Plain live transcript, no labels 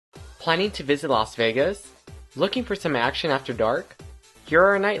Planning to visit Las Vegas? Looking for some action after dark? Here are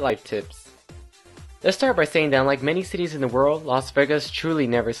our nightlife tips. Let's start by saying that unlike many cities in the world, Las Vegas truly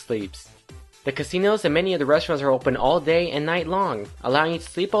never sleeps. The casinos and many of the restaurants are open all day and night long, allowing you to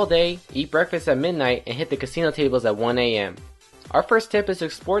sleep all day, eat breakfast at midnight, and hit the casino tables at 1 a.m. Our first tip is to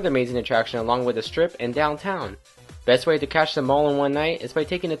explore the amazing attraction along with the strip and downtown. Best way to catch them all in one night is by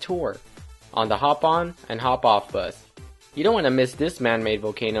taking a tour on the hop on and hop off bus. You don't want to miss this man-made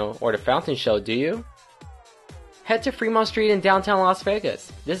volcano or the fountain show, do you? Head to Fremont Street in downtown Las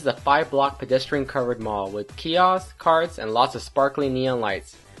Vegas. This is a 5-block pedestrian-covered mall with kiosks, carts, and lots of sparkling neon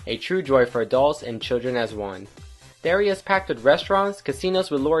lights. A true joy for adults and children as one. The area is packed with restaurants,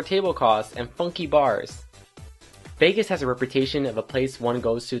 casinos with lower table costs, and funky bars. Vegas has a reputation of a place one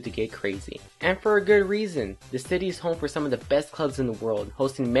goes to get crazy. And for a good reason. The city is home for some of the best clubs in the world,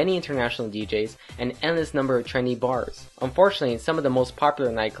 hosting many international DJs and an endless number of trendy bars. Unfortunately, some of the most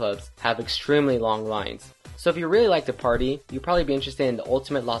popular nightclubs have extremely long lines. So if you really like to party, you'll probably be interested in the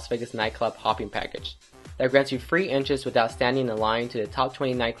ultimate Las Vegas nightclub hopping package that grants you free entrance without standing in line to the top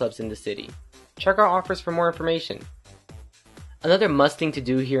 20 nightclubs in the city. Check our offers for more information. Another must thing to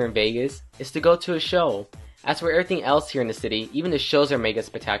do here in Vegas is to go to a show. As for everything else here in the city, even the shows are mega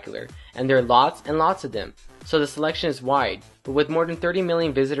spectacular, and there are lots and lots of them, so the selection is wide. But with more than 30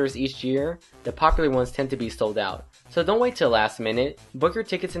 million visitors each year, the popular ones tend to be sold out. So don't wait till the last minute, book your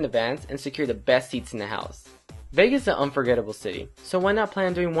tickets in advance and secure the best seats in the house. Vegas is an unforgettable city, so why not plan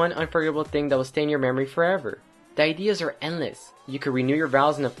on doing one unforgettable thing that will stay in your memory forever? The ideas are endless. You could renew your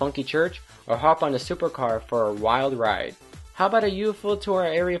vows in a funky church, or hop on a supercar for a wild ride. How about a UFO tour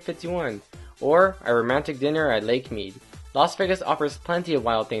at Area 51? Or a romantic dinner at Lake Mead? Las Vegas offers plenty of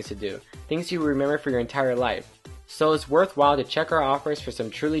wild things to do, things you will remember for your entire life. So it's worthwhile to check our offers for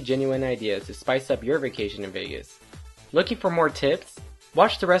some truly genuine ideas to spice up your vacation in Vegas. Looking for more tips?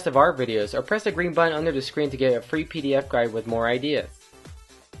 Watch the rest of our videos or press the green button under the screen to get a free PDF guide with more ideas.